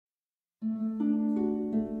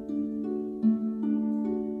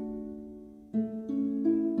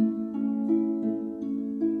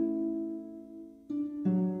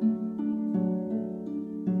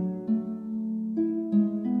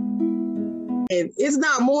It's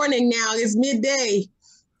not morning now, it's midday.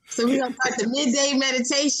 So we're gonna start the midday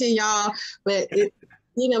meditation, y'all. But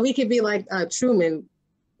we could be like Truman.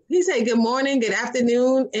 He said good morning, good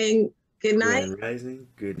afternoon, and good night. Grand rising,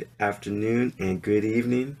 good afternoon, and good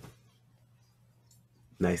evening.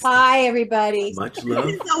 Nice. Hi, everybody. Much love.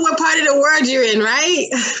 You know what part of the world you're in, right?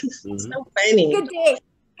 Mm-hmm. So funny. Good day.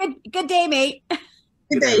 Good day, mate.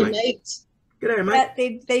 Good day, mate. Good day,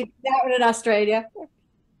 mate. That one in Australia.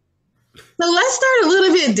 So let's start a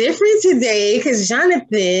little bit different today because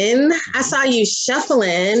Jonathan, I saw you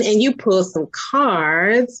shuffling and you pulled some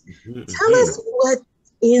cards. Mm-hmm. Tell us what's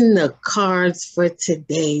in the cards for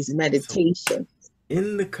today's meditation. So,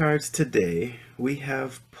 in the cards today, we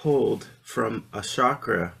have pulled from a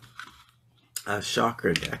chakra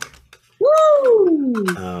deck. Woo!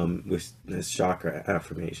 With this chakra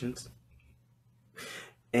affirmations.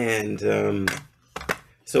 And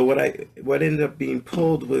so what ended up being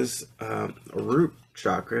pulled was a root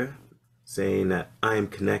chakra, saying that I am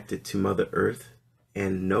connected to Mother Earth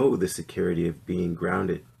and know the security of being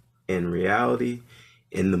grounded in reality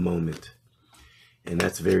in the moment. And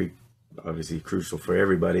that's very obviously crucial for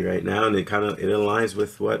everybody right now, and it aligns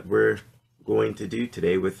with what we're going to do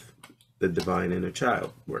today with the divine inner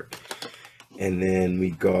child work. And then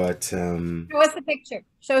we got Show us the picture.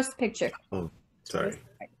 Show us the picture. Oh, sorry.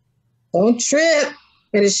 Don't trip.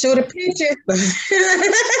 Better show the picture.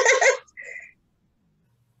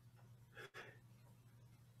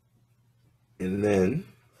 And then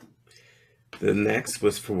the next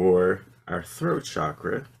was for our throat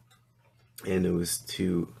chakra, and it was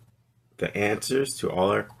the answers to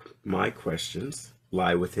all my questions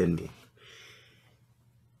lie within me.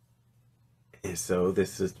 And so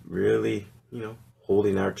this is really,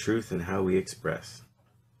 holding our truth and how we express,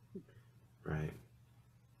 right?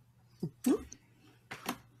 Mm-hmm.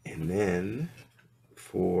 And then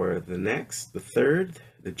for the third,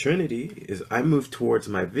 the Trinity, is I move towards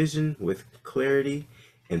my vision with clarity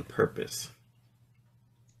and purpose.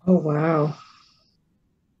 Oh, wow.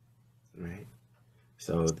 Right.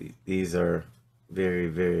 So these are very,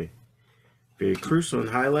 very, very crucial and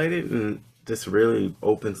highlighted, and this really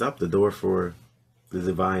opens up the door for the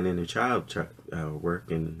divine inner child work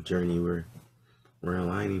and journey we're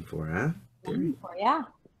aligning for, huh? Yeah.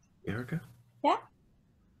 Erika? Yeah.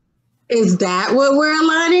 Is that what we're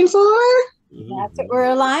aligning for? That's what we're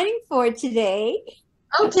aligning for today.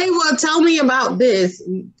 Okay, well, tell me about this.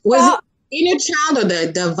 Was it inner child or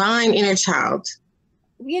the divine inner child?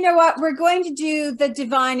 You know what? We're going to do the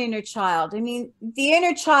divine inner child. I mean, the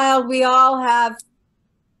inner child, we all have,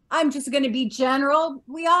 I'm just going to be general.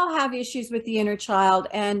 We all have issues with the inner child,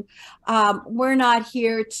 and we're not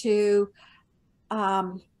here to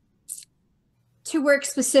work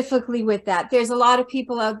specifically with that. There's a lot of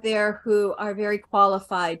people out there who are very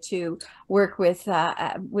qualified to work with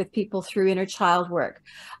people through inner child work.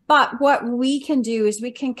 But what we can do is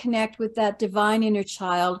we can connect with that divine inner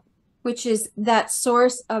child, which is that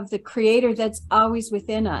source of the creator that's always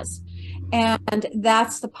within us. And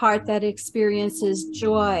that's the part that experiences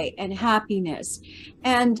joy and happiness.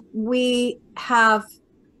 And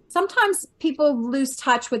sometimes people lose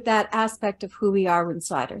touch with that aspect of who we are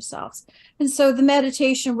inside ourselves. And so the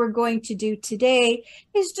meditation we're going to do today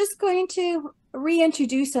is just going to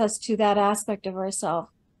reintroduce us to that aspect of ourselves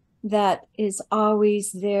that is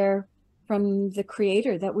always there from the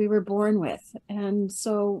creator that we were born with. And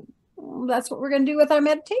so that's what we're going to do with our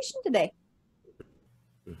meditation today.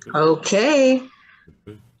 Okay.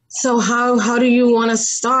 So how do you want to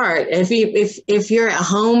start? If you're at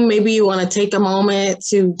home, maybe you want to take a moment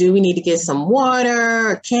do we need to get some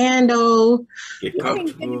water, a candle, get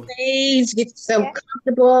comfortable, get yourself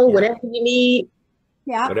comfortable, whatever you need.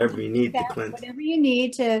 Yeah. Whatever you need to cleanse. Whatever you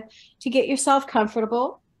need to get yourself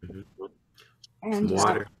comfortable. Mm-hmm. And some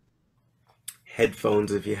water.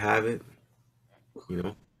 Headphones if you have it.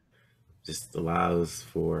 Just allows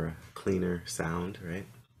for cleaner sound, right?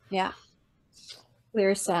 Yeah.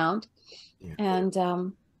 Clear sound. Yeah.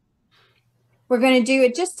 And we're going to do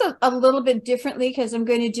it just a little bit differently, because I'm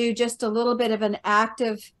going to do just a little bit of an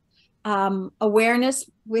active awareness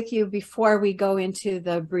with you before we go into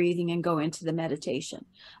the breathing and go into the meditation.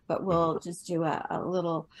 But we'll just do a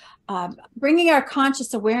little bringing our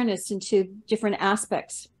conscious awareness into different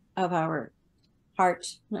aspects of our heart,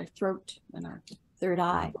 our throat, and our third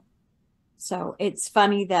eye. So it's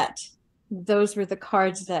funny that those were the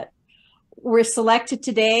cards that were selected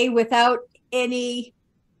today without any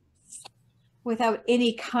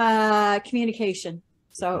communication.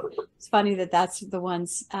 So it's funny that that's the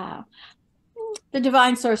ones the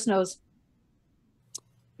divine source knows.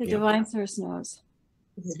 The divine source knows.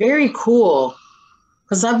 It's very cool.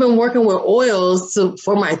 because I've been working with oils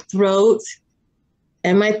for my throat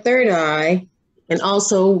and my third eye, and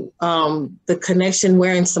also the connection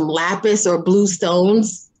wearing some lapis or blue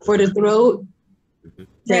stones for the throat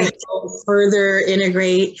to help further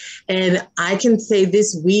integrate. And I can say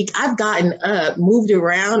this week, I've gotten up, moved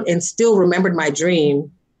around, and still remembered my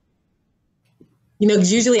dream. You know,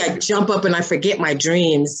 because usually I jump up and I forget my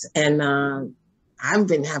dreams. And I've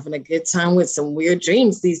been having a good time with some weird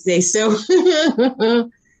dreams these days. So,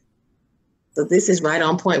 so this is right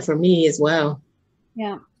on point for me as well.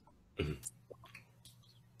 Yeah.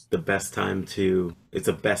 The best time to, it's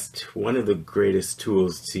a best, one of the greatest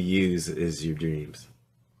tools to use is your dreams.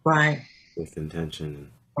 Right. With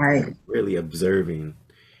intention. Right. Really observing,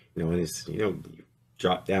 you know, and it's, you know, you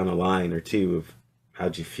drop down a line or two of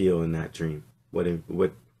how'd you feel in that dream?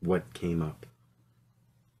 What came up?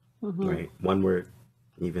 Right? One word,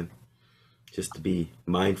 even, just to be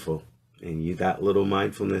mindful. And you, that little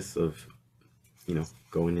mindfulness of, you know,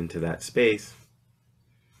 going into that space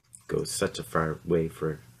goes such a far way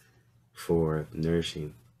for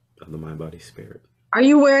nourishing of the mind, body, spirit. Are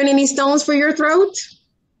you wearing any stones for your throat?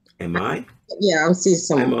 Am I? Yeah, I'll see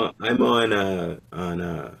some. I'm on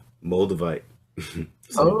Moldavite.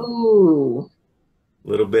 So oh. A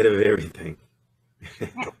little bit of everything.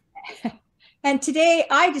 And today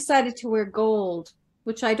I decided to wear gold,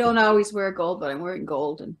 which I don't always wear gold, but I'm wearing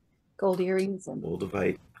gold and gold earrings and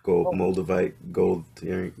Moldavite gold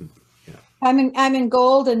earring. Yeah. I'm in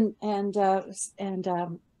gold and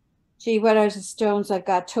gee, what are the stones? I've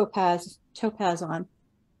got topaz on.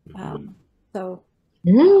 So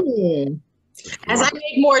as I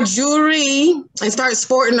make more jewelry and start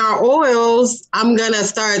sporting our oils, I'm gonna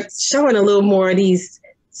start showing a little more of these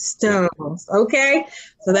stones. Okay,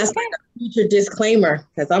 so that's like a future disclaimer,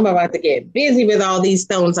 because I'm about to get busy with all these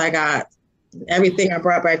stones I got, everything I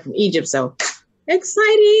brought back from Egypt. So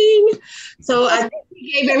exciting. So I think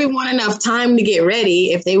we gave everyone enough time to get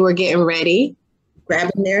ready if they were getting ready,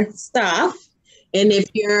 grabbing their stuff. And if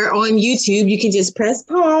you're on YouTube, you can just press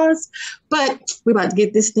pause. But we're about to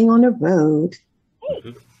get this thing on the road.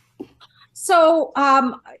 So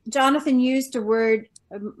Jonathan used a word,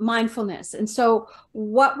 mindfulness. And so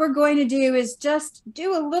what we're going to do is just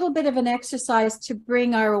do a little bit of an exercise to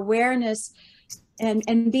bring our awareness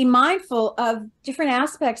and be mindful of different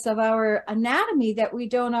aspects of our anatomy that we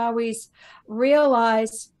don't always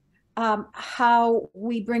realize how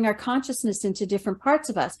we bring our consciousness into different parts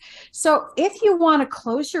of us. So if you want to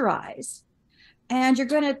close your eyes and you're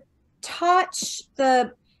going to touch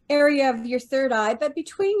the area of your third eye, but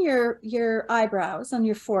between your eyebrows on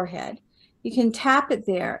your forehead, you can tap it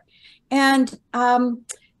there. And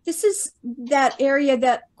this is that area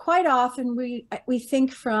that quite often we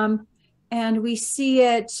think from, and we see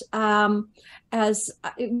it as,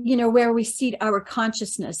 you know, where we see our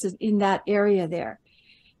consciousness is in that area there.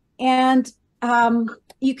 And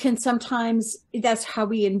you can sometimes, that's how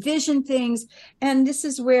we envision things. And this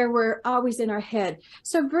is where we're always in our head.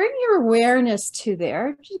 So bring your awareness to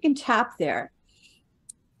there. You can tap there.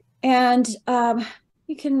 And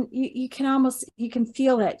you can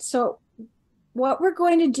feel it. So what we're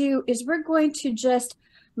going to do is we're going to just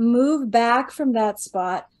move back from that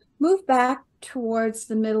spot, move back towards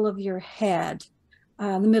the middle of your head,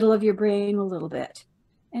 the middle of your brain a little bit.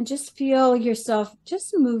 And just feel yourself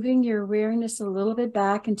just moving your awareness a little bit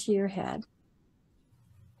back into your head.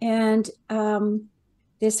 And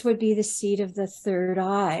this would be the seat of the third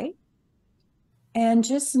eye. And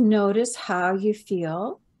just notice how you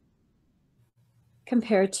feel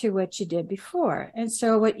compared to what you did before. And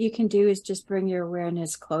so what you can do is just bring your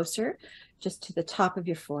awareness closer, just to the top of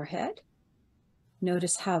your forehead.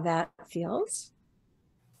 Notice how that feels.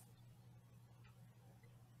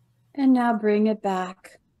 And now bring it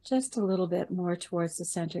back just a little bit more towards the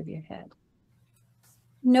center of your head.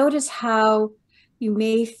 Notice how you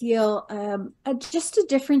may feel just a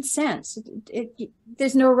different sense.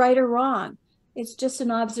 There's no right or wrong. It's just an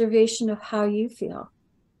observation of how you feel.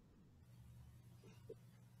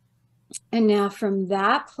 And now from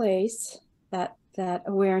that place, that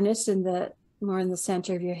awareness more in the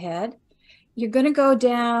center of your head, you're going to go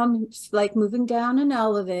down, like moving down an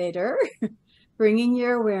elevator, bringing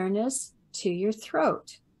your awareness to your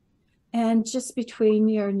throat. And just between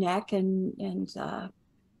your neck and the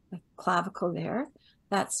clavicle there,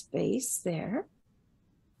 that space there,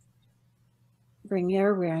 bring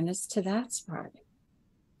your awareness to that spot.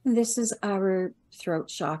 And this is our throat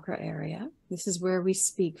chakra area. This is where we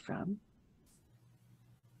speak from.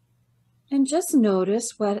 And just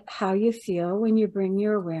notice how you feel when you bring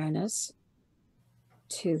your awareness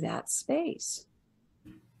to that space.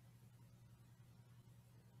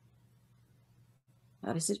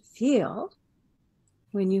 How does it feel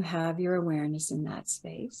when you have your awareness in that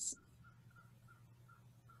space?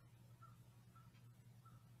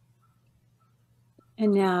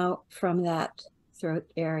 And now from that throat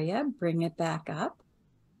area, bring it back up,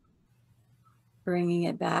 bringing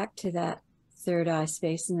it back to that third eye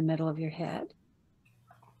space in the middle of your head.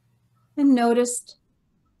 And notice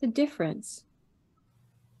the difference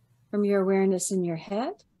from your awareness in your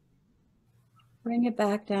head. Bring it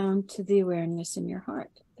back down to the awareness in your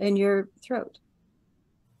heart, in your throat.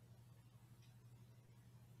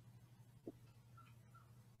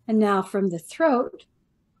 And now from the throat,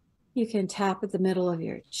 you can tap at the middle of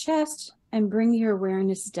your chest and bring your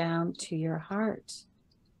awareness down to your heart.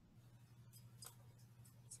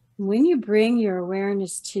 When you bring your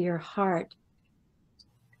awareness to your heart,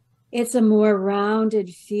 it's a more rounded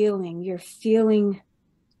feeling. You're feeling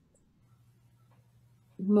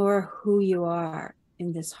more who you are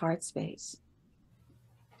in this heart space.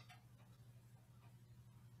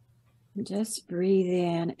 Just breathe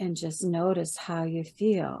in and just notice how you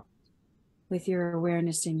feel with your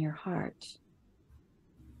awareness in your heart.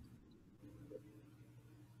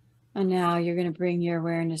 And now you're going to bring your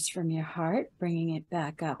awareness from your heart, bringing it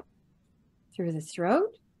back up through the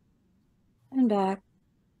throat and back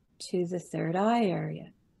to the third eye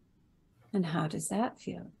area. And how does that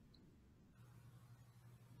feel?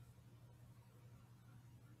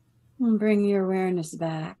 And bring your awareness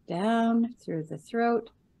back down through the throat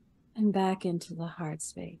and back into the heart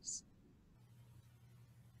space.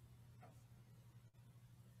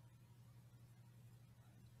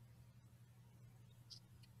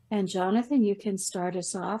 And Jonathan, you can start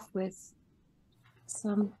us off with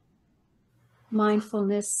some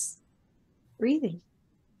mindfulness breathing.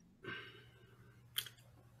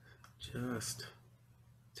 Just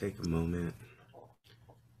take a moment,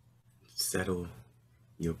 settle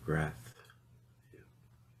your breath.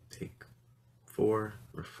 Take 4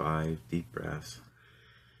 or 5 deep breaths,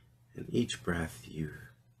 and each breath you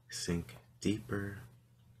sink deeper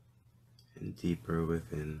and deeper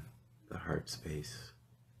within the heart space.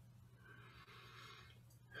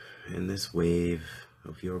 In this wave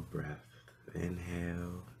of your breath,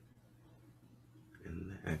 inhale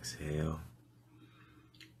and exhale,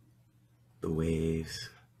 the waves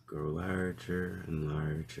grow larger and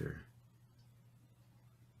larger.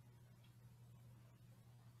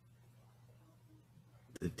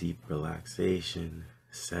 The deep relaxation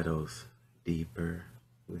settles deeper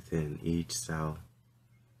within each cell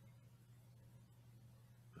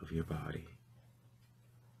of your body.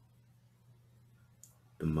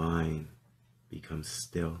 The mind becomes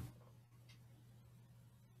still,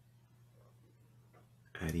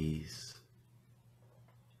 at ease.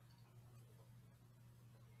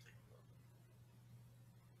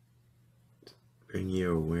 Bring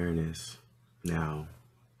your awareness now.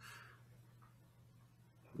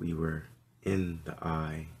 We were in the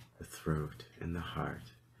eye, the throat, and the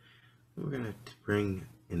heart. We're going to bring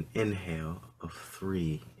an inhale of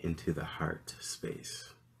 3 into the heart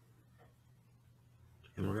space.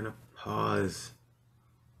 And we're going to pause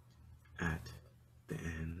at the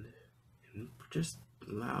end and just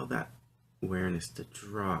allow that awareness to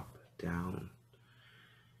drop down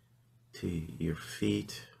to your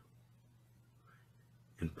feet,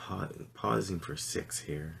 and pausing for 6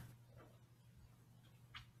 here.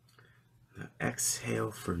 Now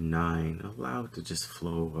exhale for 9. Allow it to just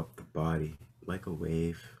flow up the body like a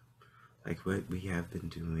wave, like what we have been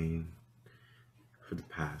doing for the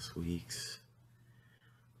past weeks.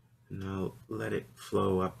 Now let it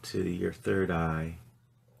flow up to your third eye.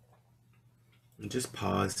 And just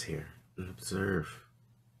pause here and observe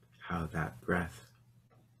how that breath,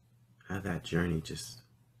 how that journey just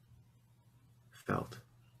felt.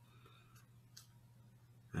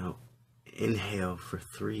 Now inhale for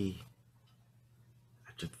 3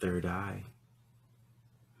 at your third eye.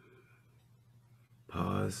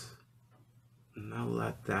 Pause. Now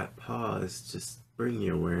let that pause just bring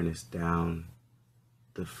your awareness down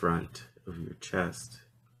the front of your chest,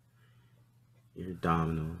 your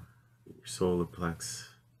abdominal, your solar plex,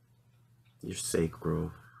 your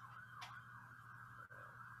sacral,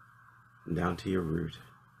 and down to your root.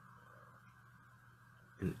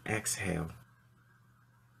 And exhale.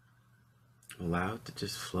 Allow it to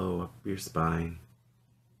just flow up your spine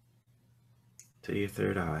to your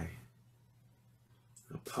third eye.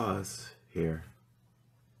 Now pause here.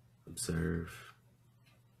 Observe.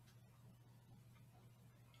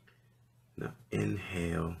 Now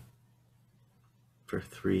inhale for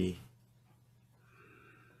 3.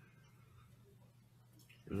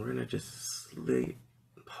 And we're going to just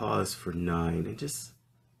pause for 9 and just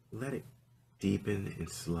let it deepen and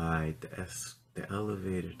slide the the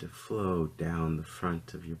elevator to flow down the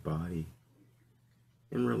front of your body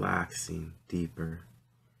and relaxing deeper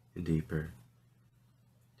and deeper.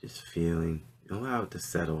 Just feeling, allow it to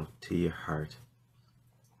settle to your heart.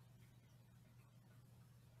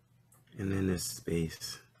 And in this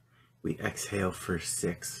space, we exhale for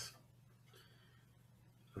 6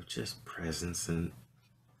 of just presence and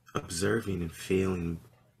observing and feeling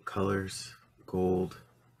colors, gold,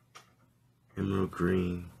 emerald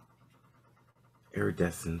green,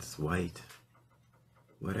 iridescence, white,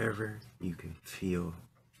 whatever you can feel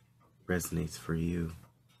resonates for you.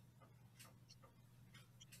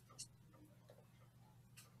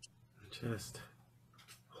 Just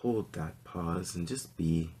hold that pause and just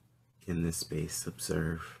be in this space,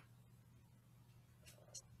 observe.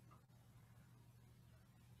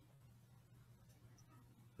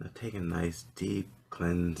 Now take a nice deep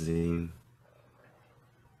cleansing,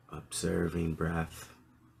 observing breath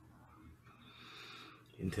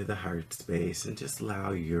into the heart space and just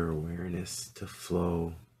allow your awareness to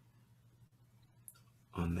flow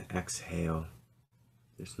on the exhale.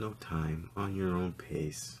 There's no time, on your own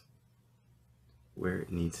pace, where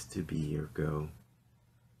it needs to be or go,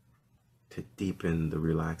 to deepen the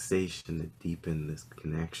relaxation, to deepen this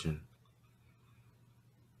connection.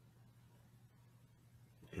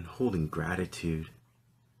 And holding gratitude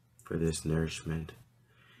for this nourishment.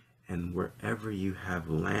 And wherever you have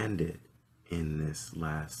landed in this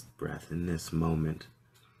last breath, in this moment,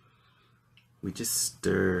 we just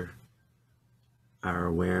stir our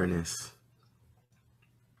awareness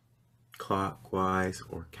clockwise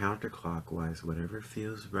or counterclockwise, whatever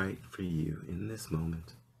feels right for you in this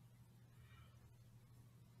moment.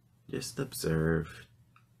 Just observe.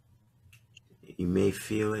 You may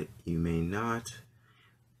feel it, you may not,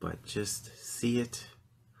 but just see it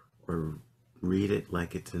or read it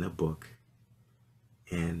like it's in a book.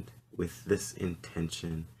 And with this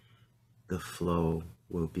intention, the flow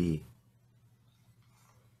will be.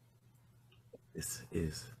 This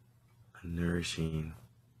is a nourishing,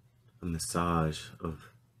 a massage of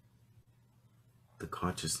the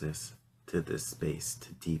consciousness to this space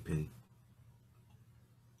to deepen,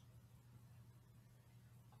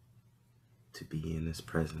 to be in this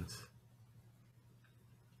presence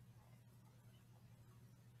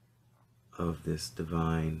of this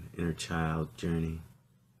divine inner child journey.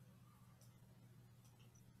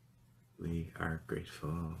 We are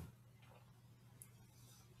grateful.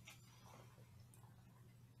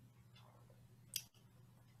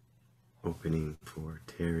 Opening for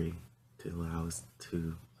Terry to allow us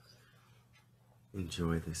to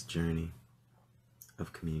enjoy this journey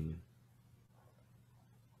of communion.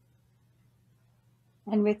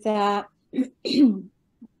 And with that,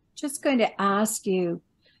 just going to ask you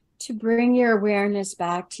to bring your awareness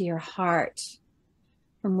back to your heart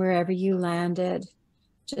from wherever you landed.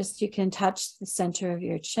 Just you can touch the center of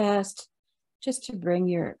your chest, just to bring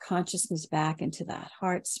your consciousness back into that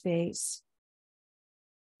heart space.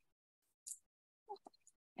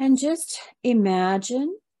 And just imagine,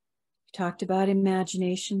 we talked about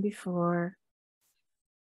imagination before,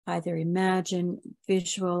 either imagine,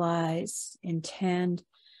 visualize, intend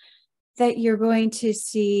that you're going to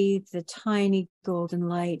see the tiny golden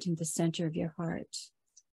light in the center of your heart.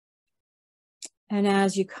 And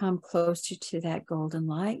as you come closer to that golden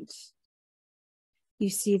light, you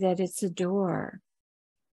see that it's a door.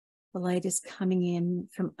 The light is coming in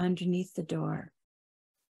from underneath the door.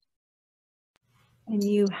 And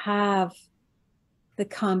you have the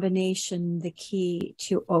combination, the key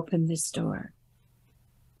to open this door.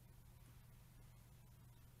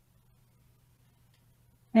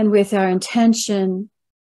 And with our intention,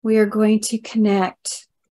 we are going to connect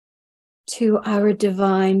to our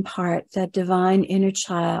divine part, that divine inner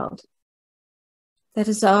child that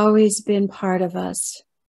has always been part of us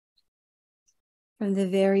from the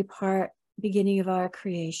very beginning of our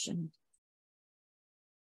creation.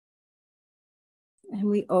 And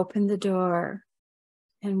we open the door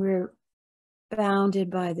and we're bounded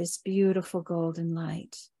by this beautiful golden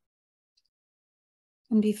light.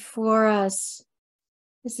 And before us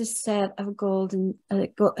is a set of a golden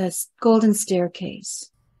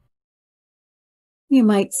staircase. You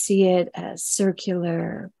might see it as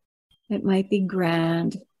circular. It might be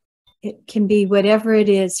grand. It can be whatever it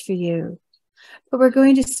is for you. But we're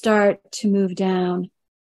going to start to move down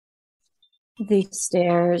the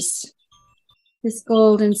stairs, this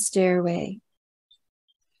golden stairway.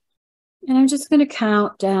 And I'm just going to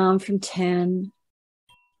count down from 10,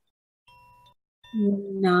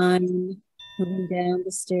 9, moving down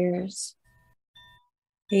the stairs,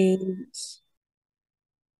 8,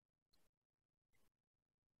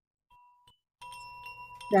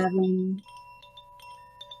 7,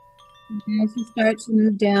 As you start to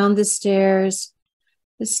move down the stairs,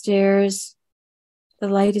 the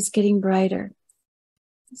light is getting brighter.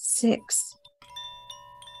 6,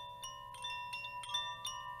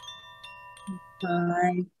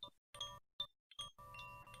 5,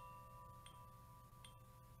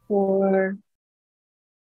 4,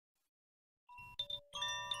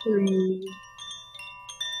 3,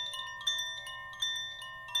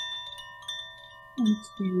 and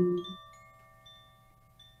 2.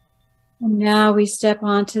 And now we step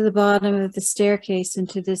onto the bottom of the staircase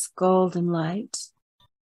into this golden light.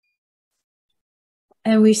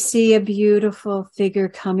 And we see a beautiful figure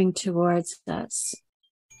coming towards us,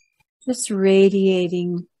 just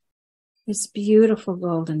radiating this beautiful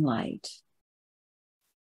golden light.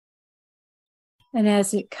 And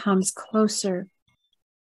as it comes closer,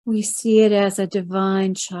 we see it as a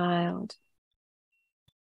divine child.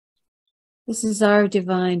 This is our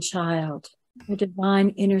divine child, our divine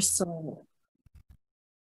inner soul.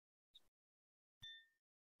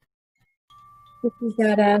 This is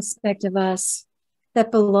that aspect of us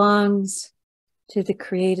that belongs to the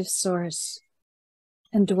creative source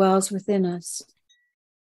and dwells within us.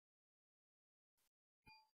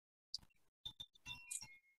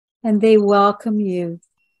 And they welcome you.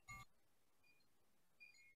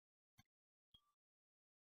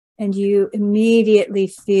 And you immediately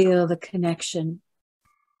feel the connection.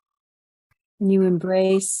 And you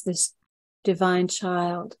embrace this divine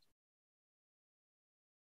child.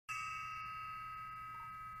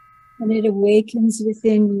 And it awakens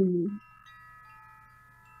within you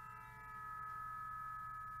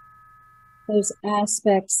those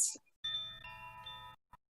aspects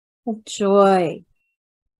of joy,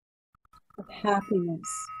 of happiness.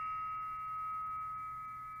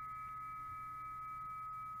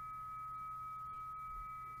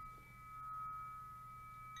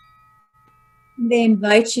 They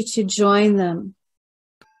invite you to join them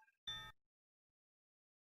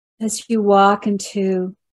as you walk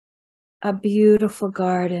into a beautiful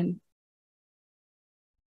garden.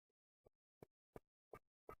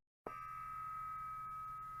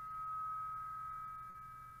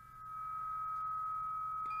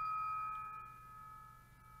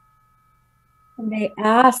 And they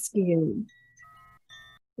ask you,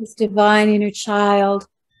 this divine inner child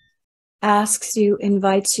asks you,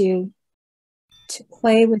 invites you to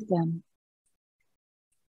play with them.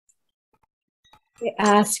 They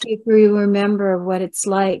ask you if you remember what it's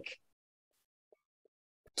like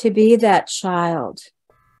to be that child.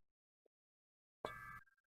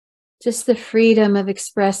 Just the freedom of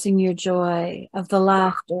expressing your joy, of the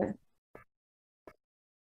laughter.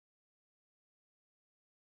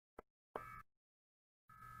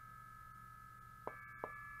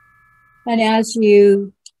 And as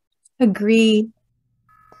you agree,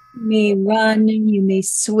 you may run, you may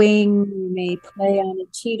swing, you may play on a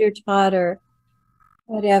teeter-totter,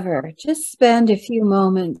 whatever. Just spend a few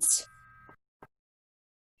moments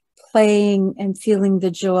playing and feeling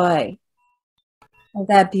the joy of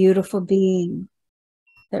that beautiful being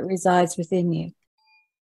that resides within you.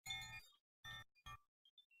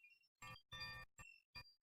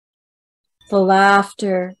 The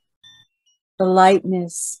laughter, the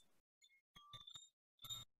lightness,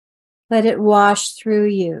 let it wash through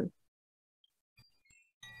you,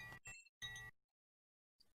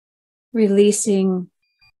 releasing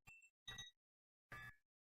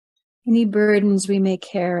any burdens we may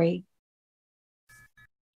carry.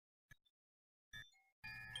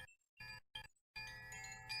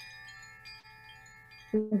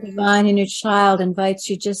 The divine inner child invites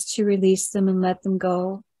you just to release them and let them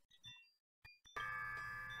go.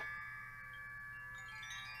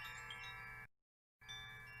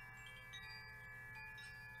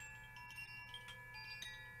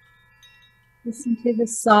 Listen to the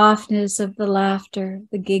softness of the laughter,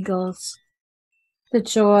 the giggles, the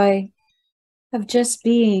joy of just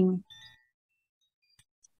being.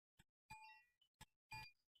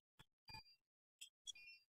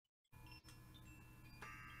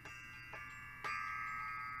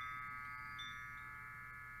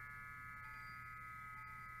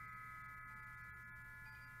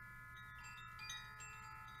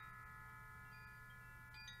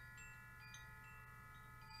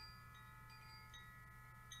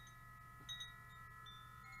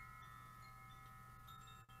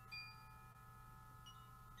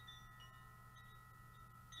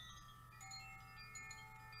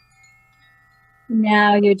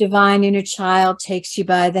 Now your divine inner child takes you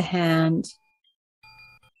by the hand.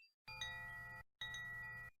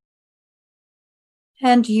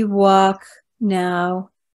 And you walk now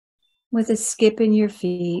with a skip in your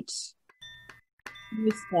feet.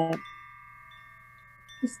 You step.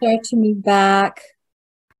 We start to move back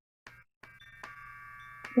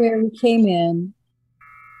where we came in.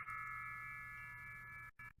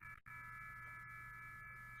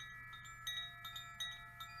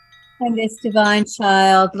 And this divine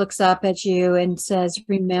child looks up at you and says,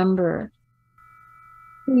 remember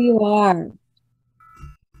who you are.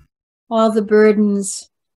 All the burdens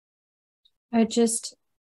are just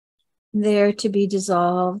there to be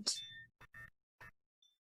dissolved.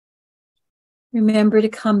 Remember to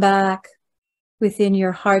come back within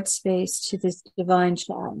your heart space to this divine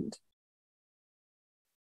child.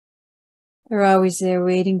 They're always there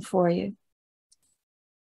waiting for you.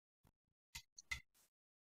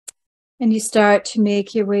 And you start to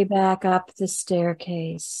make your way back up the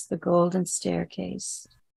staircase, the golden staircase.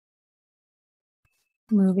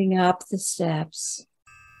 Moving up the steps.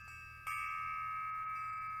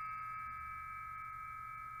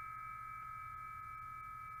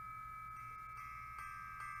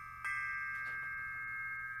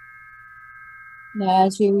 And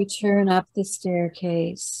as you return up the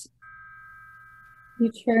staircase,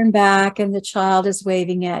 you turn back and the child is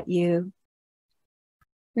waving at you,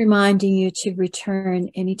 reminding you to return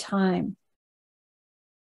anytime,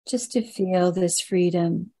 just to feel this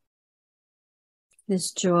freedom,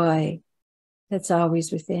 this joy that's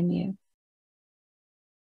always within you.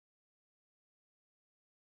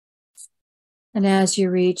 And as you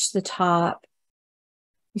reach the top,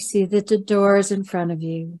 you see that the door is in front of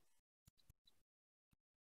you.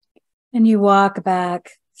 And you walk back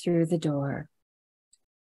through the door,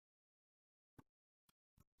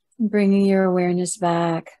 bringing your awareness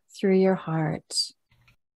back through your heart.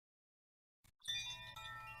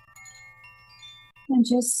 And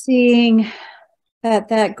just seeing that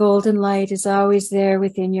that golden light is always there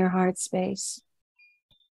within your heart space.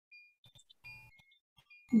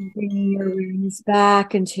 And bringing your awareness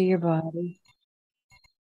back into your body.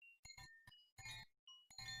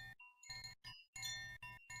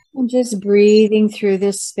 And just breathing through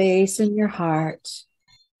this space in your heart.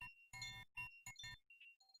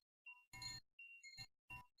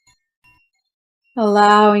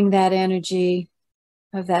 Allowing that energy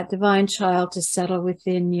of that divine child to settle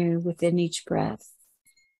within you, within each breath.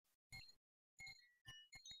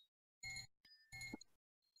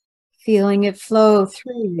 Feeling it flow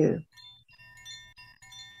through you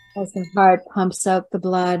as the heart pumps out the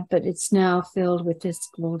blood, but it's now filled with this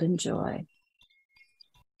golden joy.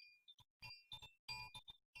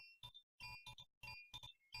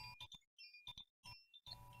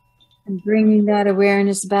 And bringing that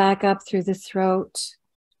awareness back up through the throat.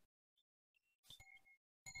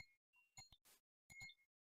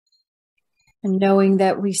 And knowing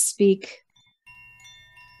that we speak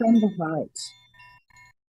from the heart.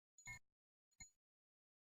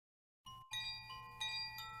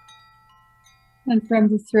 And from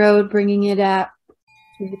the throat, bringing it up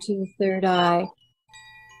through to the third eye.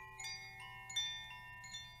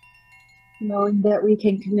 Knowing that we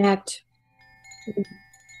can connect with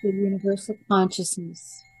the universal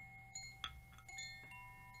consciousness.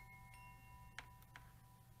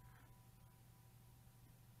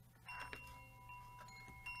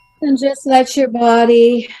 And just let your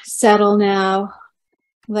body settle now.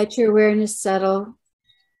 Let your awareness settle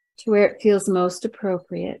to where it feels most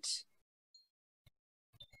appropriate.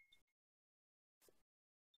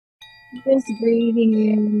 Just breathing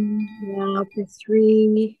in now for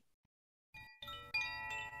 3.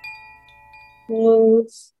 Hold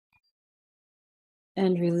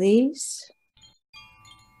and release.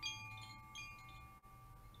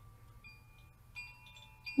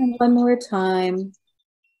 And one more time.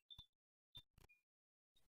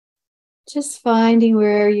 Just finding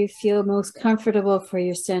where you feel most comfortable for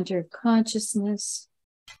your center of consciousness.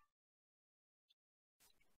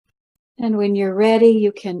 And when you're ready,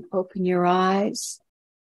 you can open your eyes.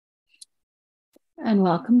 And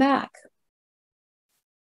welcome back.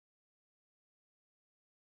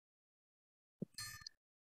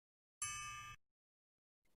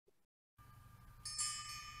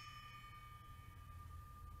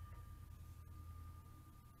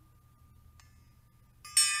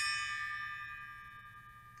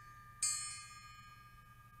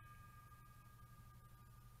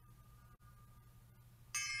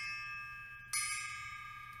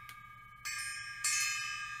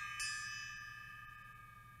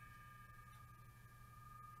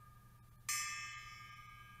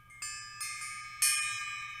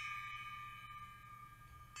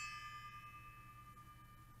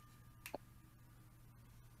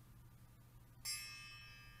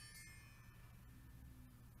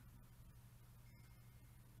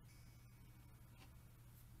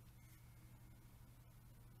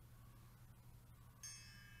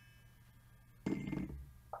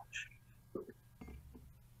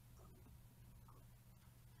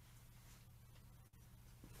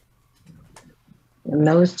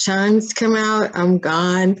 when those chimes come out, I'm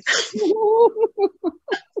gone. Did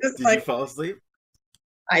you fall asleep?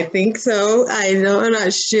 I think so. I'm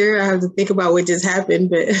not sure. I have to think about what just happened,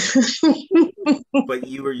 but But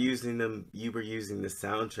you were using them. You were using the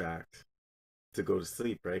soundtrack to go to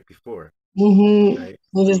sleep right before, right?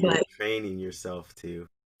 I'm So just you were like, training yourself to.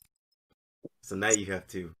 So now you have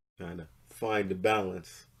to kind of find the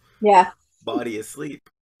balance. Yeah. Body asleep.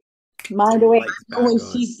 Mind And away. lights when back on.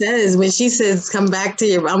 she says, come back to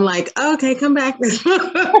you, I'm like, okay, come back.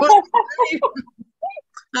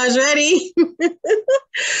 I was ready.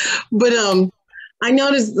 But I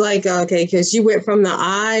noticed like okay, because you went from the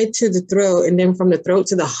eye to the throat and then from the throat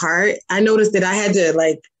to the heart. I noticed that I had to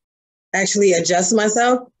like actually adjust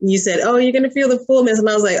myself. You said, oh, you're gonna feel the fullness. And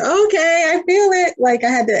I was like, okay, I feel it. Like I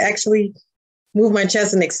had to actually move my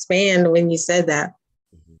chest and expand when you said that.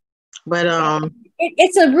 But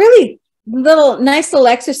It's a really nice little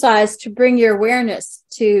exercise to bring your awareness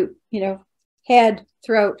to, head,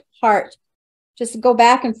 throat, heart. Just go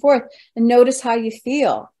back and forth and notice how you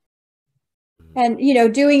feel. And,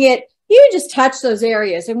 doing it, you just touch those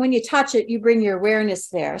areas. And when you touch it, you bring your awareness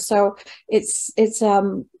there. So it's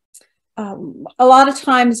a lot of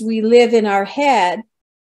times we live in our head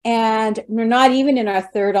and we're not even in our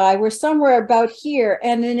third eye. We're somewhere about here.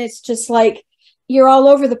 And then it's just like you're all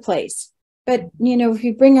over the place. But, if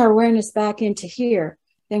you bring our awareness back into here,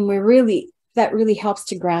 then that really helps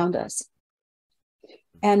to ground us.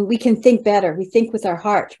 And we can think better. We think with our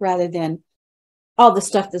heart rather than all the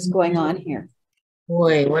stuff that's going on here.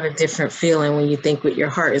 Boy, what a different feeling when you think with your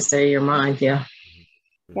heart instead of your mind. Yeah.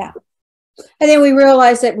 Yeah. And then we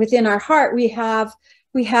realize that within our heart, we have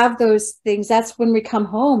those things. That's when we come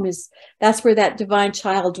home, that's where that divine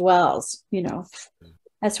child dwells.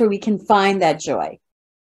 That's where we can find that joy.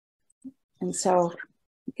 And so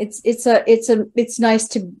it's nice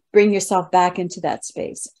to bring yourself back into that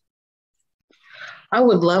space. I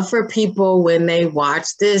would love for people when they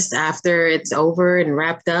watch this after it's over and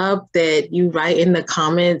wrapped up that you write in the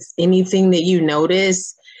comments anything that you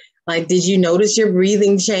notice. Like, did you notice your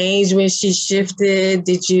breathing change when she shifted?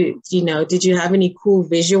 Did you have any cool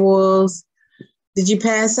visuals? Did you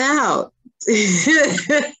pass out?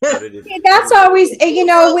 That's always,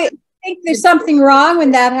 we think there's something wrong when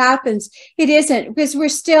that happens. It isn't, because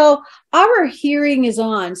our hearing is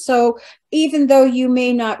on. So even though you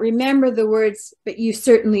may not remember the words, but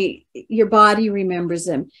your body remembers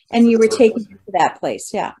them, and you were taken to that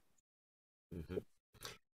place. Yeah. Mm-hmm.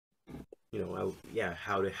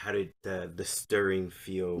 How did the stirring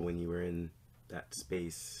feel when you were in that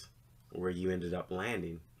space where you ended up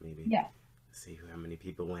landing? Maybe. Yeah. See how many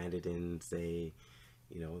people landed in, say,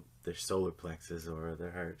 their solar plexus or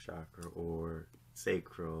their heart chakra or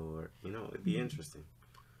sacral, or it'd be interesting.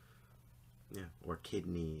 Yeah, or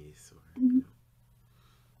kidneys, or.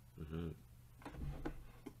 Mm-hmm.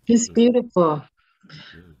 It's beautiful.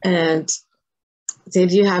 Mm-hmm. And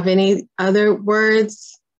did you have any other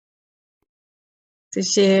words to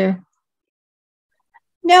share?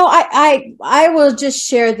 No, I will just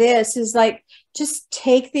share this, is like, just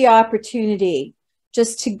take the opportunity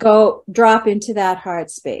just to go drop into that heart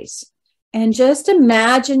space and just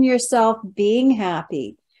imagine yourself being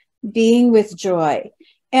happy, being with joy.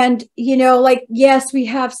 And, yes, we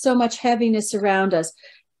have so much heaviness around us.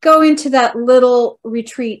 Go into that little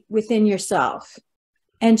retreat within yourself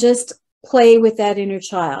and just play with that inner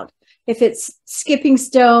child. If it's skipping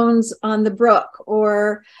stones on the brook,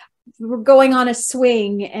 or going on a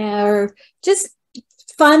swing, or just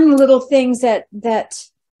fun little things that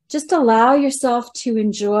just allow yourself to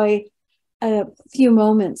enjoy a few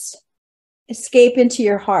moments. Escape into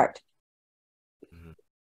your heart. Mm-hmm.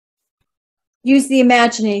 Use the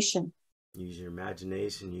imagination. Use your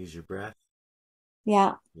imagination, use your breath.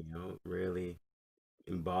 Yeah. Really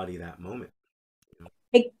embody that moment.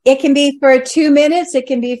 It can be for 2 minutes. It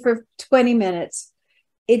can be for 20 minutes.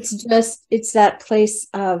 It's that place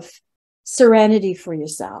of serenity for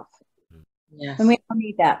yourself. Yes. And we all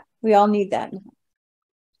need that. We all need that.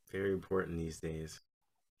 Very important these days.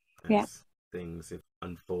 As things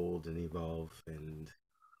unfold and evolve and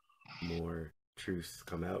more truths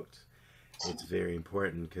come out. It's very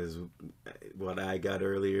important, because what I got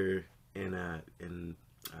earlier in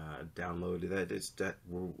download, that is that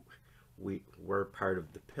we're part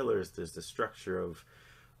of the pillars. There's the structure of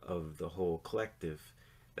the whole collective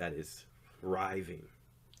that is thriving,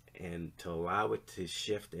 and to allow it to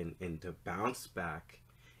shift and to bounce back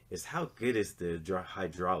is how good is the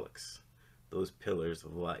hydraulics, those pillars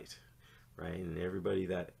of light, right? And everybody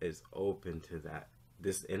that is open to that,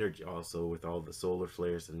 this energy also with all the solar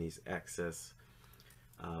flares and these excess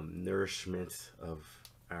nourishment of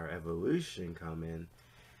our evolution come in,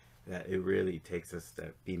 that it really takes us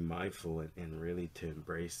to be mindful and really to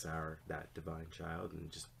embrace that divine child and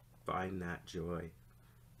just find that joy.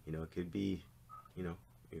 You know, it could be, you know,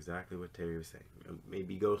 exactly what Terry was saying. You know,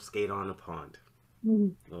 maybe go skate on a pond,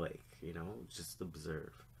 a lake, you know, just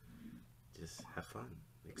observe, just have fun,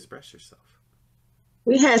 express yourself.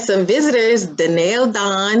 We had some visitors, Danae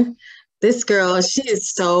Dawn. This girl, she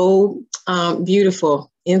is so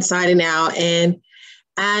beautiful inside and out. And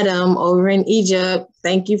Adam over in Egypt,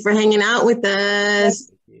 thank you for hanging out with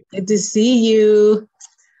us. Good to see you.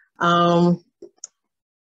 I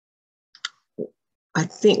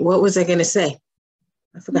think, what was I going to say?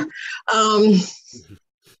 I forgot.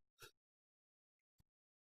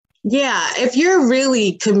 Yeah, if you're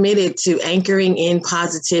really committed to anchoring in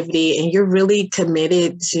positivity and you're really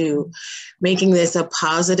committed to making this a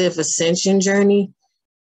positive ascension journey,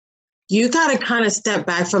 you got to kind of step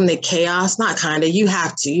back from the chaos. Not kind of, you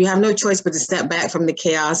have to. You have no choice but to step back from the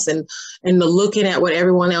chaos and the looking at what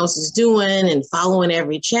everyone else is doing and following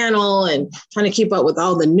every channel and trying to keep up with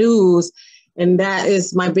all the news. And that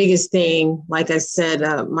is my biggest thing. Like I said,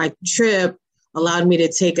 my trip allowed me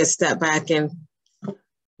to take a step back and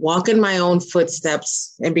walk in my own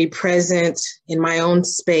footsteps and be present in my own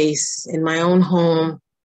space, in my own home.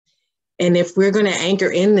 And if we're going to anchor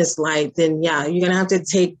in this light, then yeah, you're going to have to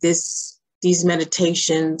take these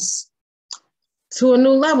meditations to a new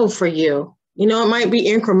level for you. You know, it might be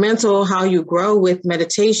incremental how you grow with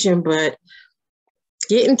meditation, but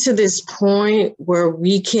getting to this point where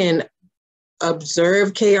we can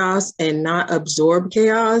observe chaos and not absorb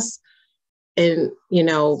chaos. And, you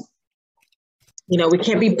know, we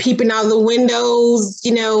can't be peeping out the windows,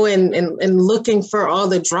 you know, and looking for all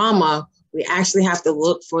the drama. We actually have to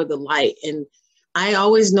look for the light. And I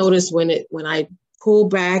always notice when I pull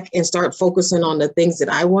back and start focusing on the things that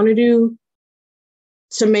I want to do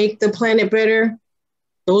to make the planet better,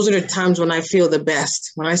 those are the times when I feel the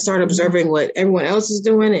best. When I start observing what everyone else is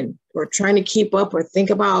doing or trying to keep up or think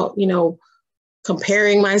about, you know,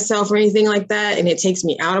 comparing myself or anything like that, and it takes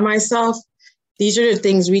me out of myself, these are the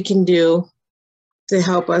things we can do to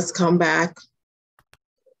help us come back.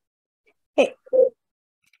 Hey.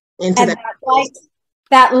 Into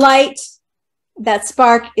that light, that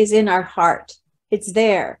spark is in our heart. It's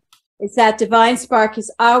there. It's that divine spark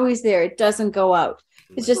is always there. It doesn't go out.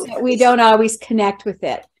 It's just that we don't always connect with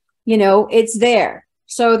it. You know, it's there.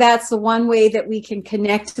 So that's the one way that we can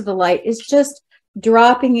connect to the light, is just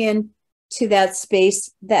dropping in to that space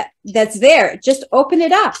that's there. Just open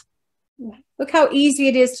it up. Look how easy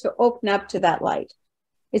it is to open up to that light.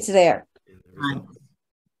 It's there.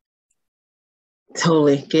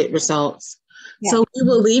 Totally get results. Yeah. So we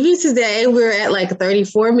will leave you today. We're at like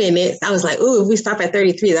 34 minutes. I was like, ooh, if we stop at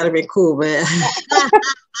 33, that'd have been cool. But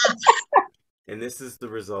and this is the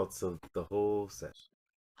results of the whole session.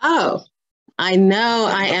 Oh, I know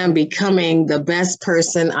I am becoming the best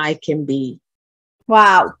person I can be.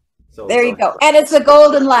 Wow. So there you go. And it's a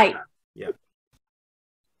golden light. Yeah.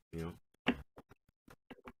 You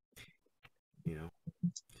know,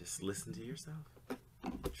 just listen to yourself.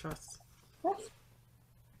 Trust.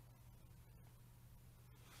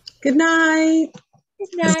 Good night. Good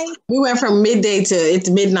night. We went from midday to it's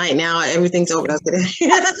midnight now. Everything's over. That's good.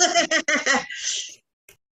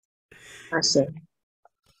 That's it.